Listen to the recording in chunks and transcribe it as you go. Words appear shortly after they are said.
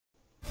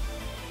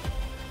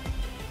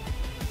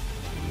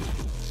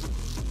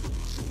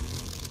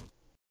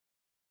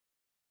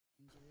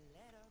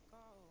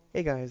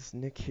Hey guys,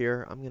 Nick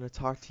here. I'm going to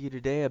talk to you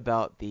today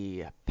about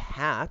the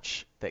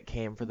patch that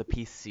came for the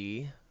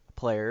PC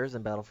players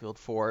in Battlefield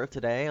 4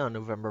 today on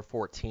November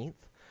 14th.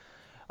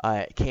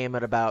 It came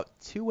at about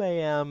 2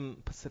 a.m.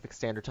 Pacific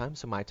Standard Time,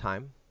 so my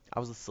time. I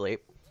was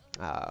asleep.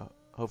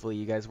 Hopefully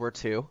you guys were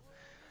too.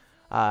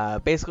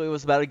 Basically, it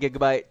was about a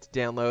gigabyte to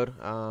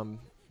download,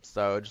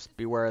 so just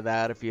beware of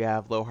that. If you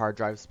have low hard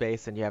drive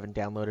space and you haven't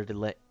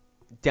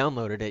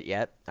downloaded it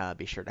yet,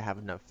 be sure to have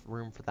enough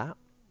room for that.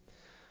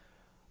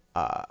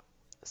 Uh,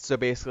 so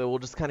basically, we'll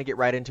just kind of get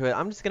right into it.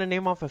 I'm just going to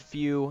name off a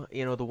few,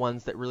 the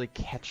ones that really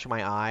catch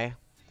my eye,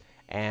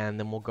 and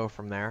then we'll go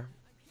from there.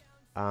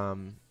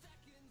 Um,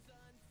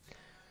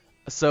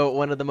 so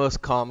one of the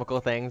most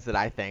comical things that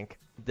I think,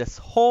 this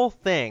whole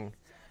patch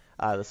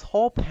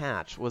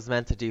was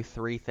meant to do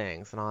three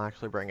things, and I'll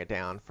actually bring it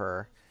down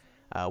for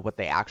what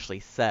they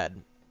actually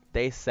said.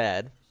 They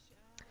said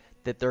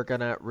that they're going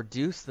to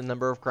reduce the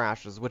number of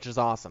crashes, which is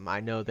awesome.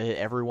 I know that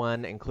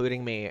everyone,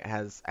 including me,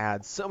 has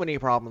had so many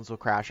problems with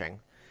crashing.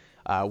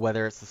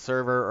 Whether it's the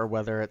server or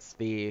whether it's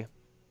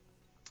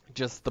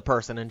just the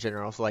person in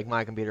general. So like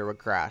my computer would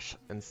crash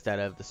instead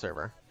of the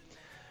server.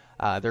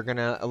 They're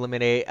gonna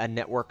eliminate a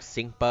network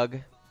sync bug.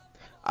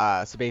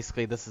 So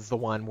basically, this is the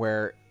one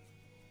where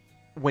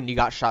when you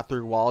got shot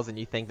through walls and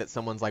you think that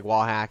someone's like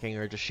wall hacking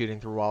or just shooting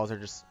through walls or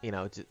just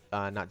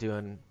not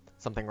doing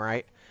something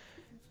right.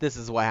 This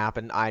is what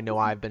happened. I know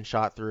I've been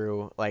shot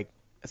through, like,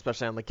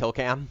 especially on the kill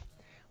cam,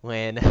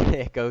 when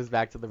it goes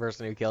back to the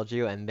person who killed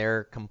you and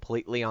they're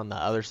completely on the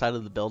other side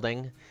of the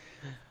building.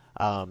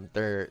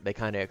 They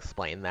kind of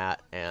explained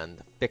that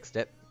and fixed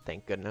it,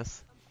 thank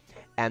goodness.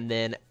 And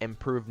then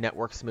improved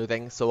network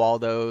smoothing. So all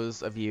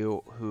those of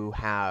you who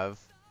have,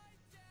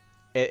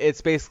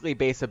 it's basically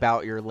based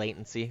about your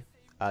latency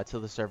to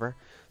the server.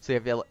 So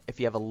if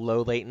you have a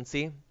low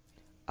latency,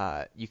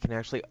 you can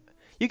actually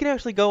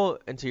go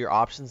into your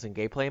options and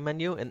gameplay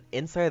menu and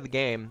inside the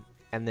game,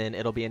 and then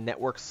it'll be a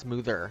network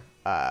smoother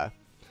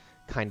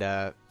kind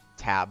of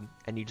tab,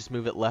 and you just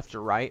move it left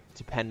or right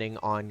depending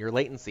on your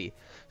latency.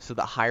 So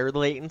the higher the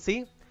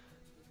latency,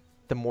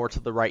 the more to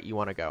the right you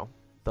want to go.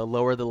 The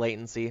lower the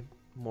latency,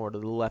 more to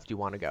the left you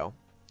want to go.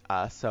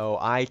 So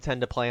I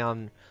tend to play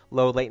on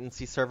low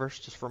latency servers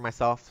just for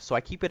myself. So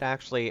I keep it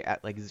actually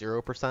at like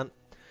 0%.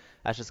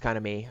 That's just kind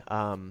of me.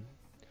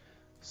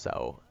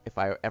 So if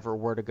I ever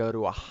were to go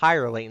to a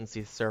higher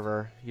latency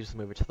server, you just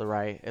move it to the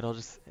right.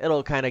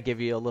 It'll kind of give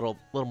you a little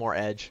more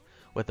edge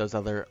with those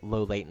other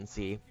low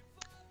latency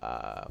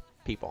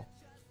people.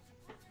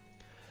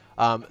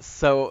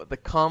 So the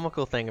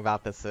comical thing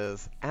about this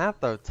is at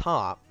the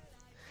top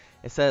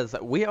it says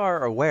that we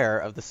are aware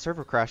of the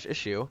server crash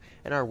issue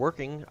and are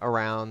working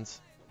on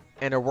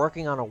a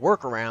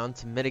workaround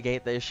to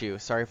mitigate the issue.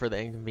 Sorry for the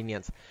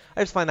inconvenience.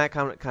 I just find that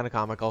kind of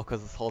comical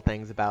because this whole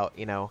thing's about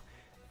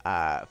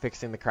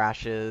fixing the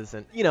crashes,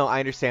 and I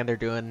understand they're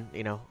doing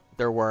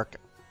their work.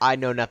 I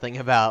know nothing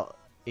about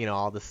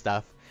all this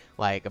stuff,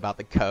 like about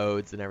the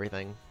codes and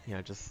everything.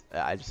 I just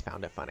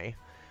found it funny.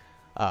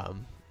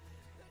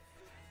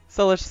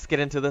 So let's just get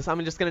into this.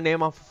 I'm just gonna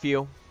name off a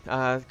few.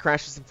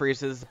 Crashes and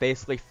freezes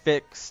basically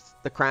fixed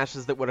the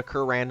crashes that would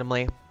occur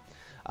randomly.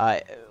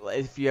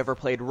 If you ever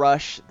played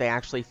Rush, they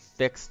actually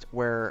fixed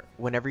where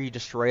whenever you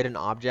destroyed an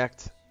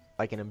object,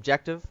 like an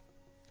objective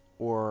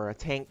or a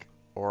tank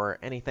or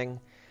anything,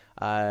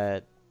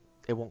 it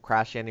won't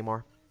crash you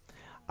anymore.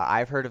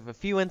 I've heard of a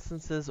few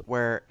instances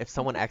where if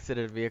someone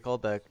exited a vehicle,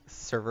 the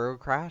server would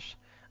crash.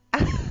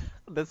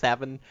 This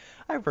happened.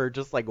 I've heard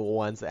just like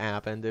once it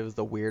happened. It was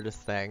the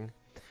weirdest thing.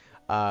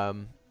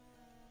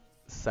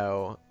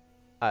 So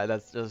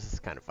that's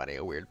just kind of funny,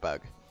 a weird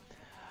bug.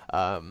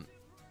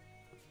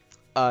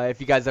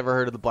 If you guys ever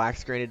heard of the black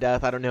screen of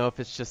death, I don't know if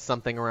it's just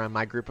something around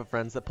my group of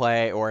friends that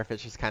play or if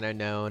it's just kind of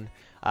known.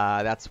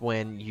 That's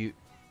when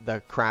the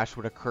crash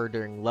would occur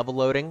during level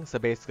loading. So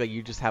basically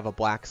you just have a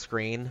black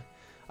screen,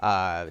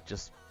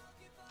 just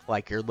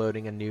like you're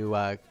loading a new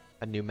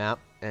map,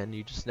 and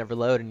you just never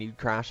load and you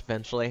crash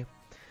eventually.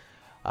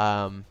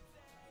 Another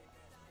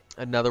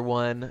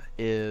one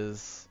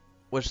is,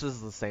 which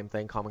is the same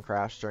thing, common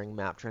crash during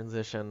map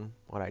transition,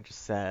 what I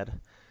just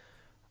said.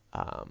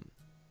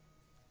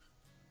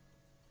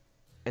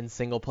 In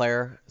single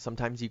player,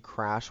 sometimes you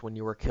crash when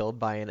you were killed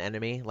by an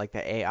enemy, like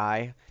the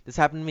AI. This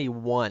happened to me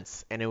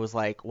once, and it was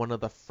like it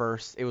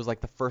was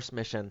like the first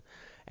mission,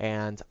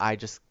 and I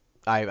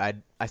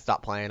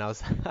stopped playing. I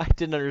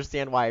didn't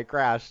understand why it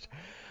crashed.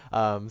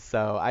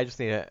 So I just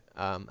need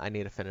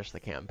to finish the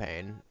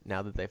campaign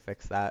now that they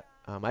fixed that.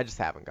 I just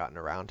haven't gotten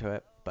around to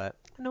it, but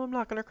I know I'm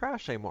not gonna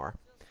crash anymore.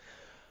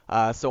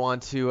 So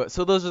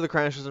those are the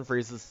crashes and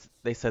freezes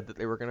they said that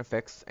they were gonna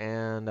fix,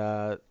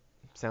 and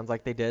sounds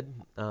like they did,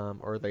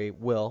 or they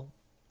will.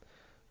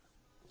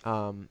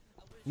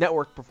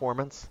 Network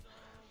performance.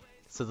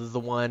 So this is the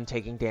one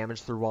taking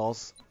damage through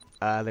walls.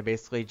 They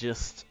basically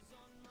just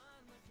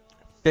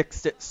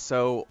fixed it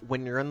so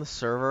when you're in the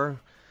server,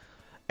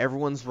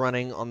 everyone's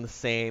running on the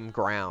same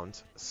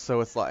ground.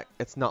 So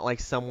it's not like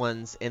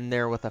someone's in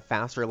there with a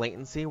faster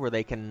latency where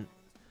they can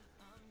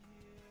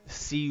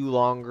see you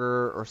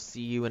longer or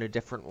see you in a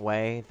different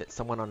way that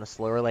someone on a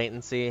slower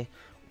latency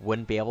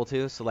wouldn't be able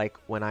to. So like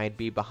when I'd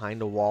be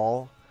behind a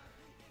wall,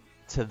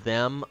 to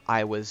them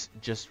I was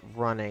just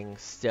running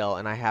still,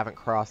 and I haven't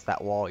crossed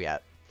that wall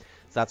yet.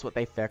 So that's what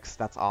they fixed.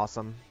 That's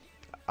awesome.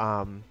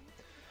 And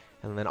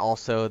then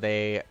also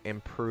they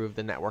improved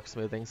the network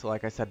smoothing. So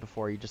like I said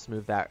before, you just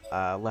move that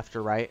left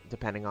or right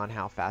depending on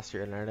how fast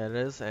your internet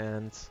is,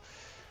 and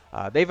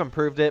they've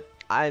improved it.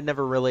 I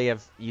never really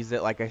have used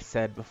it. Like I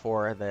said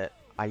before, that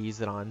I use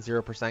it on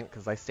 0%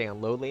 because I stay on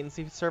low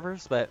latency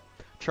servers, but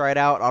try it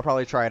out. I'll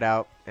probably try it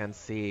out and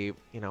see,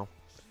 you know,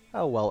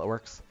 how well it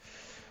works.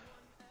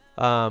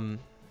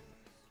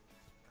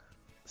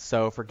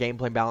 So for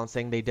gameplay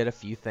balancing, they did a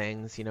few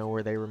things, you know,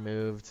 where they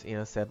removed, you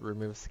know, said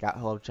remove scout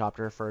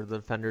helicopter for the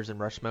defenders in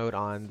rush mode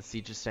on the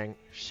siege of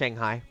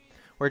Shanghai,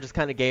 where it just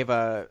kind of gave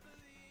a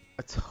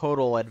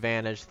total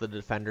advantage to the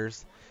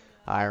defenders.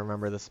 I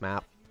remember this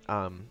map.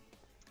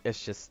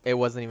 It's just, it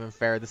wasn't even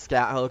fair. The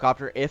scout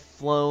helicopter, if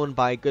flown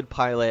by a good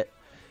pilot,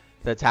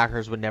 the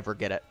attackers would never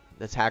get it.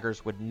 The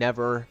attackers would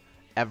never,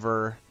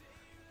 ever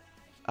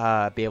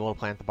be able to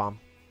plant the bomb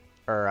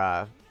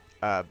or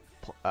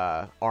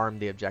arm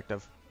the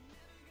objective.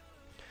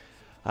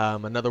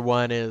 Another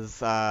one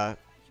is on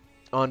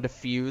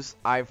defuse.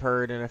 I've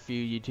heard in a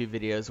few YouTube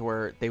videos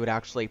where they would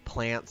actually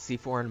plant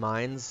C4 in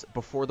mines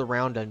before the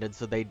round ended,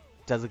 so they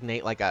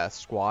designate like a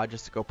squad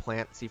just to go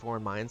plant C4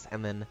 in mines,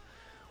 and then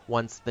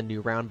once the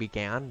new round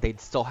began, they'd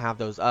still have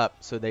those up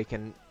so they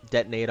can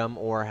detonate them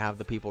or have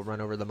the people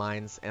run over the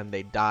mines and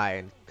they die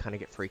and kind of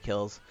get free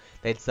kills.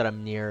 They'd set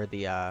them near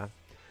the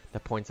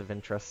points of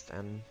interest,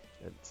 and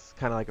it's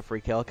kind of like a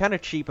free kill. Kind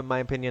of cheap in my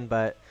opinion,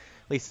 but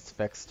at least it's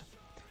fixed.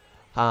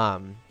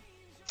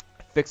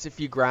 Fixed a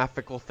few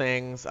graphical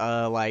things,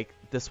 like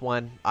this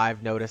one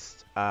I've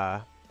noticed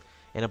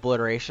in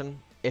obliteration.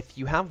 If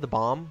you have the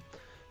bomb,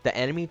 the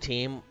enemy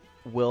team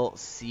will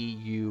see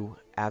you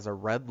as a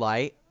red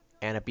light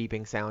and a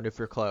beeping sound if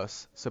you're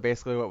close. So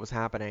basically what was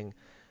happening,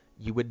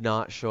 you would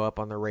not show up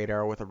on the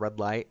radar with a red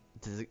light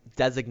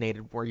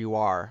designated where you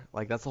are.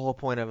 Like, that's the whole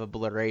point of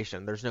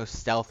obliteration. There's no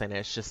stealth in it.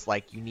 It's just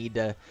like you need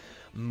to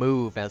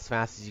move as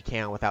fast as you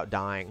can without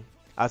dying.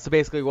 So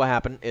basically what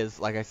happened is,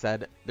 like I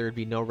said, there would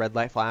be no red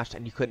light flashed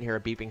and you couldn't hear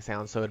a beeping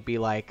sound. So it'd be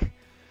like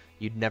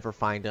you'd never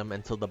find them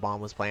until the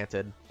bomb was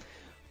planted.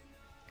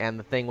 And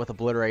the thing with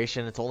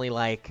obliteration, it's only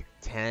like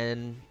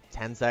 10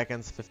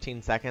 seconds,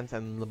 15 seconds,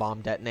 and the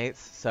bomb detonates.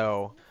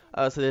 So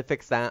they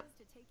fixed that.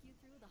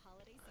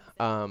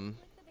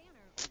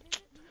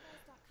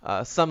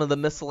 Some of the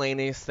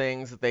miscellaneous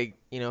things that they,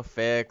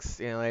 fix,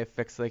 they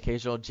fix the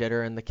occasional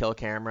jitter in the kill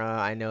camera.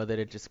 I know that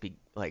it'd just be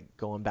like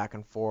going back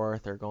and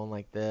forth or going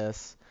like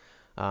this.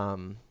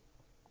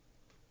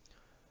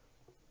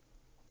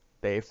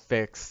 They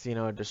fixed,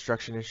 a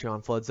destruction issue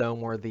on Flood Zone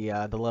where the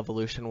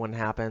Levolution wouldn't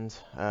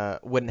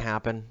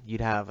happen.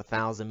 You'd have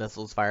 1,000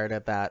 missiles fired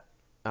at that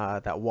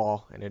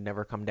wall and it'd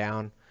never come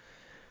down.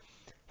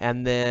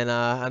 And then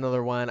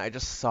another one, I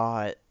just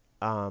saw it.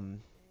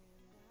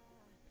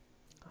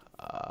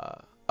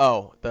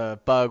 The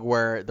bug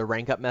where the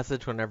rank up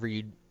message, whenever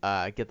you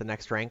get the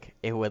next rank,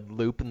 it would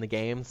loop in the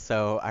game.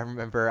 So I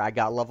remember I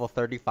got level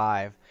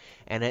 35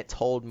 and it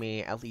told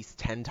me at least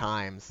 10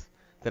 times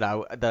that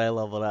I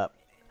leveled up.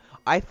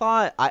 I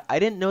thought, I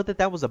didn't know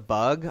that was a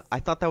bug. I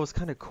thought that was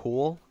kind of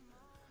cool,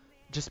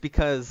 just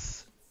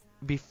because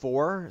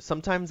before,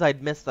 sometimes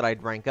I'd miss that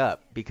I'd rank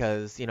up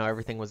because,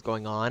 everything was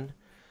going on.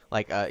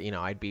 Like,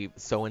 I'd be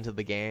so into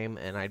the game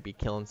and I'd be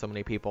killing so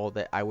many people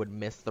that I would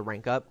miss the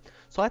rank up.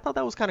 So I thought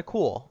that was kind of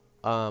cool.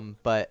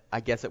 But I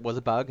guess it was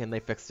a bug and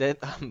they fixed it.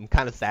 I'm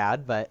kind of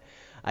sad, but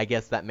I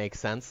guess that makes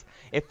sense.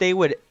 If they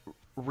would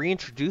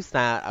reintroduce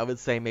that, I would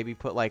say maybe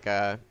put like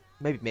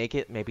maybe make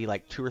it maybe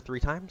like 2 or 3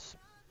 times,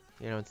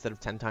 instead of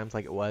 10 times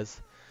like it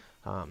was.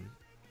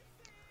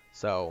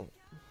 So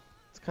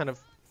it's kind of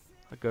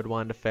a good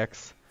one to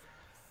fix.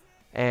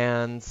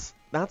 And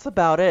that's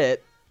about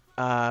it.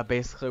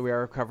 Basically, we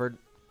are covered.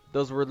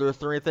 Those were the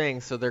 3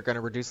 things. So they're going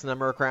to reduce the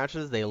number of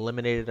crashes. They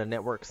eliminated a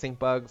network sync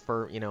bug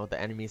for, the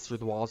enemies through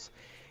the walls.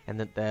 And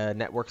then the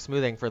network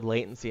smoothing for the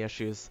latency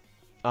issues.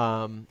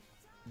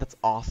 That's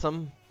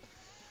awesome.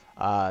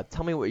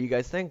 Tell me what you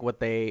guys think.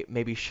 What they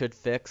maybe should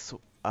fix.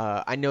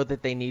 I know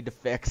that they need to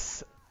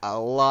fix a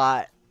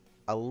lot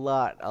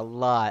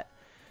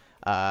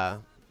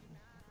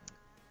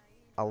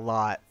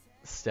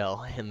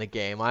still in the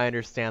game. I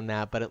understand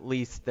that, but at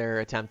least they're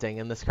attempting.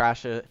 And this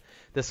crash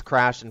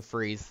and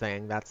freeze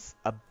thing, that's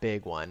a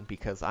big one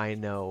because I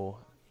know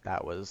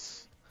that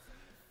was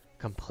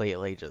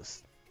completely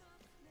just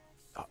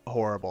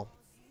horrible.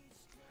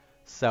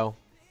 So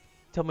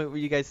tell me what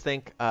you guys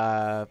think.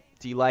 Do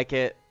you like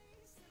it?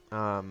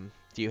 Do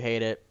you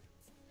hate it?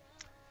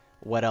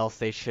 What else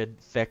they should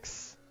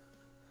fix?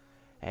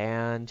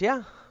 And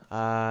yeah,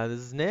 this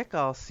is Nick.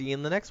 I'll see you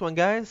in the next one,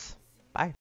 guys.